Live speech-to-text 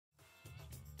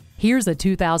Here's a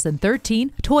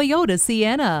 2013 Toyota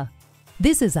Sienna.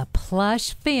 This is a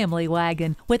plush family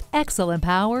wagon with excellent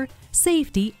power,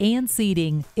 safety, and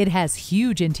seating. It has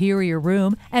huge interior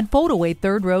room and fold-away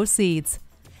third-row seats.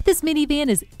 This minivan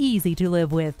is easy to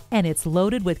live with, and it's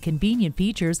loaded with convenient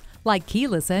features like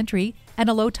keyless entry and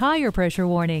a low tire pressure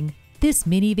warning. This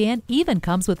minivan even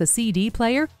comes with a CD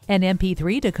player and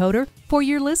MP3 decoder for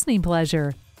your listening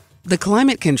pleasure. The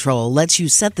climate control lets you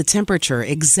set the temperature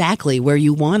exactly where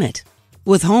you want it.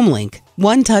 With HomeLink,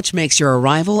 one touch makes your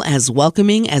arrival as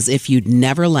welcoming as if you'd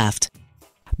never left.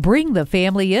 Bring the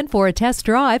family in for a test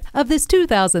drive of this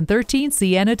 2013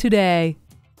 Sienna today.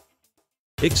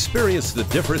 Experience the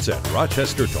difference at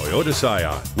Rochester Toyota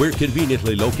Scion. We're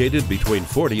conveniently located between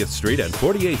 40th Street and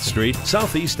 48th Street,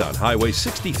 southeast on Highway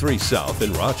 63 South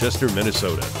in Rochester,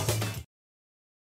 Minnesota.